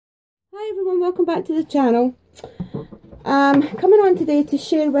welcome back to the channel. Coming on today to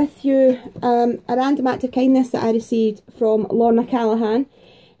share with you a random act of kindness that I received from Lorna Callaghan.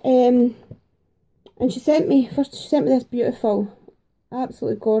 And she sent me this beautiful,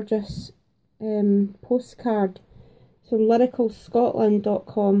 absolutely gorgeous postcard from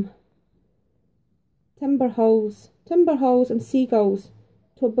lyricalscotland.com. Timber hulls and seagulls,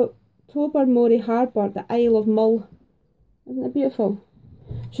 Tobermory Harbour, the Isle of Mull. Isn't it beautiful?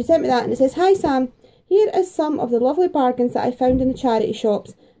 She sent me that and it says, "Hi Sam, here is some of the lovely bargains that I found in the charity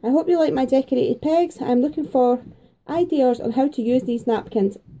shops. I hope you like my decorated pegs. I'm looking for ideas on how to use these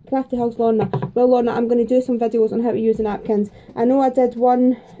napkins. Crafty Hugs, Lorna." Well, Lorna, I'm going to do some videos on how to use the napkins. I know I did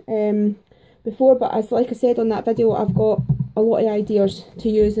one before, but like I said on that video, I've got a lot of ideas to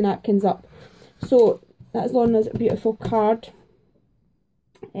use the napkins up. So that's Lorna's beautiful card.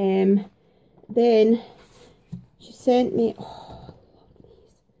 Then she sent me, oh, I love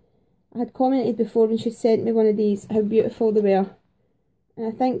these. I had commented before when she sent me one of these, how beautiful they were. And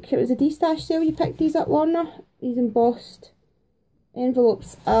I think it was a D-Stash sale you picked these up, Lorna. These embossed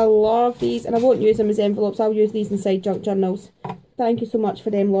envelopes. I love these, and I won't use them as envelopes. I'll use these inside junk journals. Thank you so much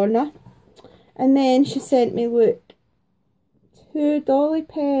for them, Lorna. And then she sent me, look, 2 dolly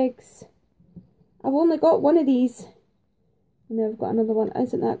pegs. I've only got one of these. And then I've got another one.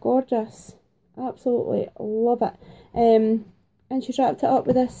 Isn't that gorgeous? Absolutely love it. And she's wrapped it up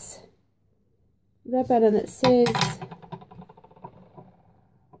with this ribbon, and it says,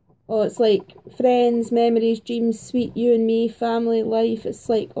 oh, it's like friends, memories, dreams, sweet you and me, family, life. It's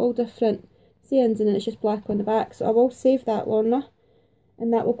like all different sayings, and then it's just black on the back. So I will save that, Lorna,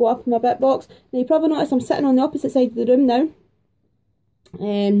 and that will go up in my bit box. Now you probably notice I'm sitting on the opposite side of the room now.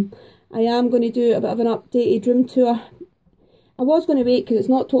 I am going to do a bit of an updated room tour. I was going to wait because it's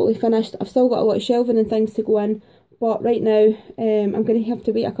not totally finished. I've still got a lot of shelving and things to go in, but right now I'm going to have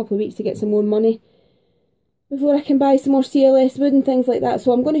to wait a couple of weeks to get some more money before I can buy some more CLS wood and things like that.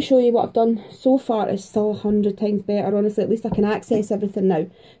 So I'm going to show you what I've done so far. It's still 100 times better, honestly. At least I can access everything now.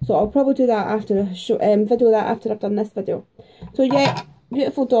 So I'll probably do that after a video of that after I've done this video. So yeah,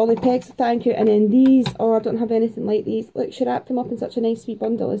 beautiful dolly pegs, thank you. And then these, oh, I don't have anything like these. Look, she wrapped them up in such a nice sweet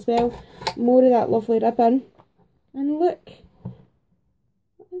bundle as well. More of that lovely ribbon. And look,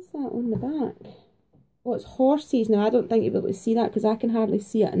 what is that on the back? Oh, it's horses. Now I don't think you'll be able to see that because I can hardly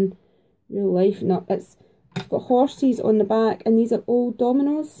see it in real life. No, it's got horses on the back, and these are old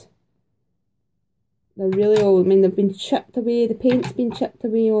dominoes. They're really old. I mean, they've been chipped away. The paint's been chipped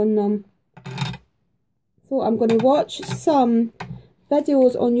away on them. So I'm going to watch some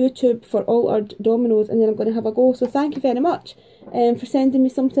videos on YouTube for altered dominoes, and then I'm going to have a go. So thank you very much for sending me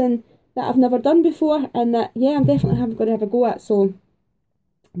something that I've never done before, and that, yeah, I'm definitely going to have a go at. So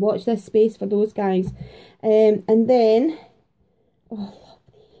watch this space for those guys. And then, oh, I love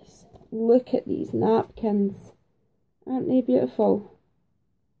these. Look at these napkins. Aren't they beautiful?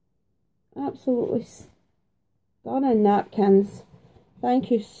 Absolutely stunning napkins.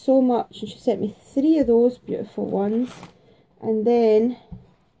 Thank you so much. And she sent me 3 of those beautiful ones. And then,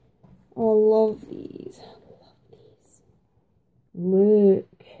 oh, I love these. I love these.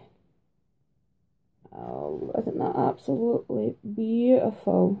 Look. Oh, isn't that absolutely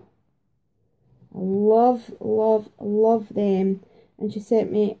beautiful? I love, love, love them. And she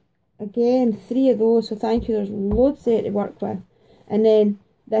sent me, again, 3 of those. So thank you. There's loads there to work with. And then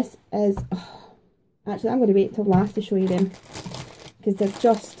this is, oh, actually, I'm going to wait till last to show you them, because they're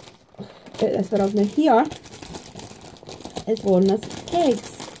just out this world. Now here is Lorna's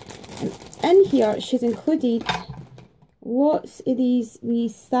pegs, and in here she's included lots of these wee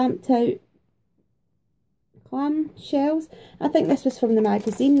stamped out clam shells. I think this was from the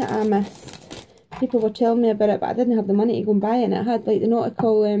magazine that I missed. People were telling me about it, but I didn't have the money to go and buy it, and it had like the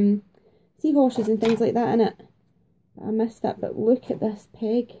nautical seahorses and things like that in it. But I missed that. But look at this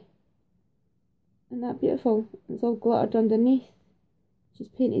peg. Isn't that beautiful? It's all glittered underneath. She's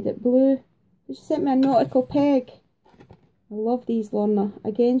painted it blue. She sent me a nautical peg. I love these, Lorna.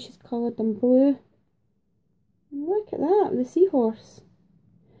 Again, she's coloured them blue. And look at that, the seahorse.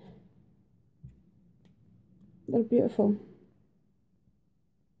 They're beautiful.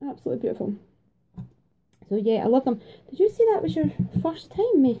 Absolutely beautiful. So yeah, I love them. Did you say that was your first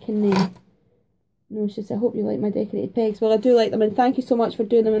time making them? No, she said, I hope you like my decorated pegs. Well, I do like them, and thank you so much for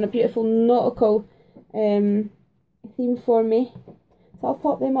doing them in a beautiful nautical theme for me. So I'll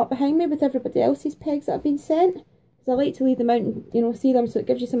pop them up behind me with everybody else's pegs that have been sent, because I like to leave them out and, you know, see them, so it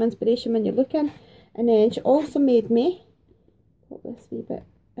gives you some inspiration when you're looking. And then she also made me, pop this wee bit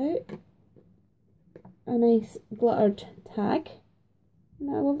out, a nice glittered tag.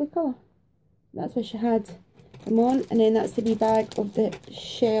 Isn't that a lovely colour? That's what she had them on. And then that's the wee bag of the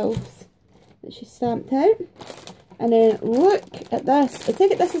shelves that she stamped out. And then look at this. I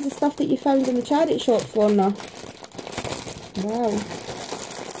think this is the stuff that you found in the charity shops, Lorna. Wow.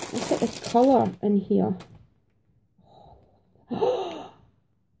 Look at this colour in here. Oh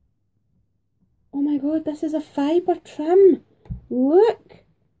my god, this is a fibre trim. Look.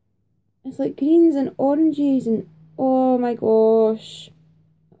 It's like greens and oranges and oh my gosh.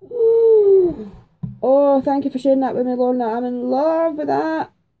 Oh, thank you for sharing that with me, Lorna. I'm in love with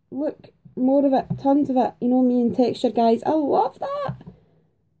that. Look, more of it, tons of it. You know me and texture, guys. I love that.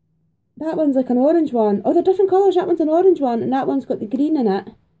 That one's like an orange one. Oh, they're different colours. That one's an orange one and that one's got the green in it.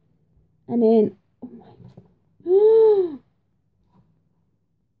 And then,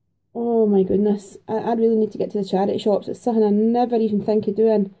 oh my goodness. I really need to get to the charity shops. It's something I never even think of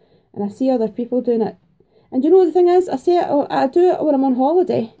doing. And I see other people doing it. And you know the thing is, I do it when I'm on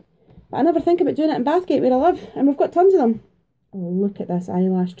holiday. But I never think about doing it in Bathgate where I live. And we've got tons of them. Oh, look at this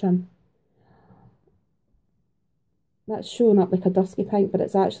eyelash trim. That's showing up like a dusky pink, but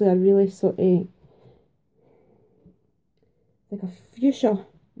it's actually a really sort of, like a fuchsia.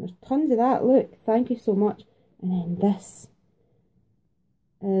 There's tons of that. Look, thank you so much. And then this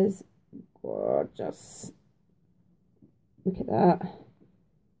is gorgeous. Look at that.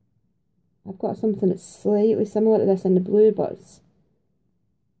 I've got something that's slightly similar to this in the blue, but it's...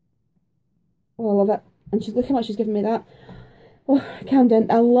 Oh, I love it. And she's, look how much she's given me that. Oh, calm down.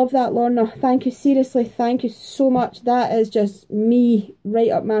 I love that, Lorna. Thank you, seriously. Thank you so much. That is just me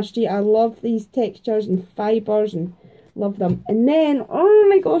right up my street. I love these textures and fibres and love them. And then, oh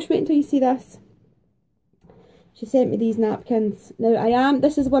my gosh, wait until you see this. She sent me these napkins. Now,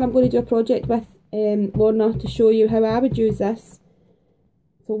 this is what I'm going to do a project with, Lorna, to show you how I would use this.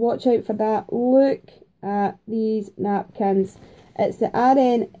 So watch out for that. Look at these napkins. It's the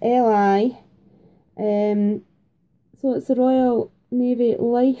RNLI. So it's the Royal Navy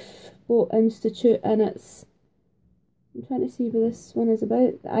Lifeboat Institute, and it's... I'm trying to see what this one is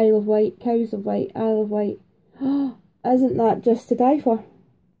about. The Isle of Wight, Cows of Wight, Isle of Wight. Isn't that just to die for?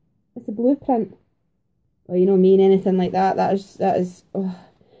 It's a blueprint. Well, you know me and anything like that. That is. Oh.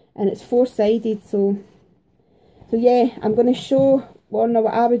 And it's four-sided, so yeah, I'm going to show Lorna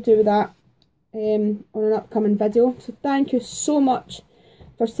what I would do with that on an upcoming video. So thank you so much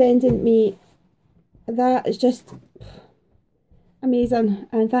for sending me that. It's just amazing,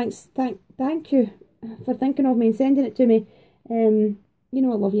 and thank you for thinking of me and sending it to me. You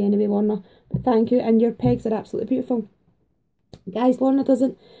know I love you anyway, Lorna, but thank you, and your pegs are absolutely beautiful. Guys, Lorna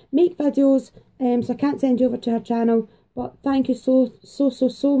doesn't make videos, so I can't send you over to her channel, but thank you so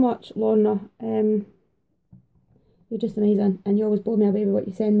much, Lorna. You're just amazing, and you always blow me away with what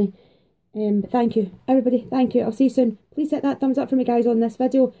you send me. But thank you, everybody. Thank you. I'll see you soon. Please hit that thumbs up for me, guys, on this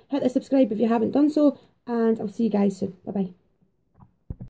video. Hit the subscribe if you haven't done so, and I'll see you guys soon. Bye bye.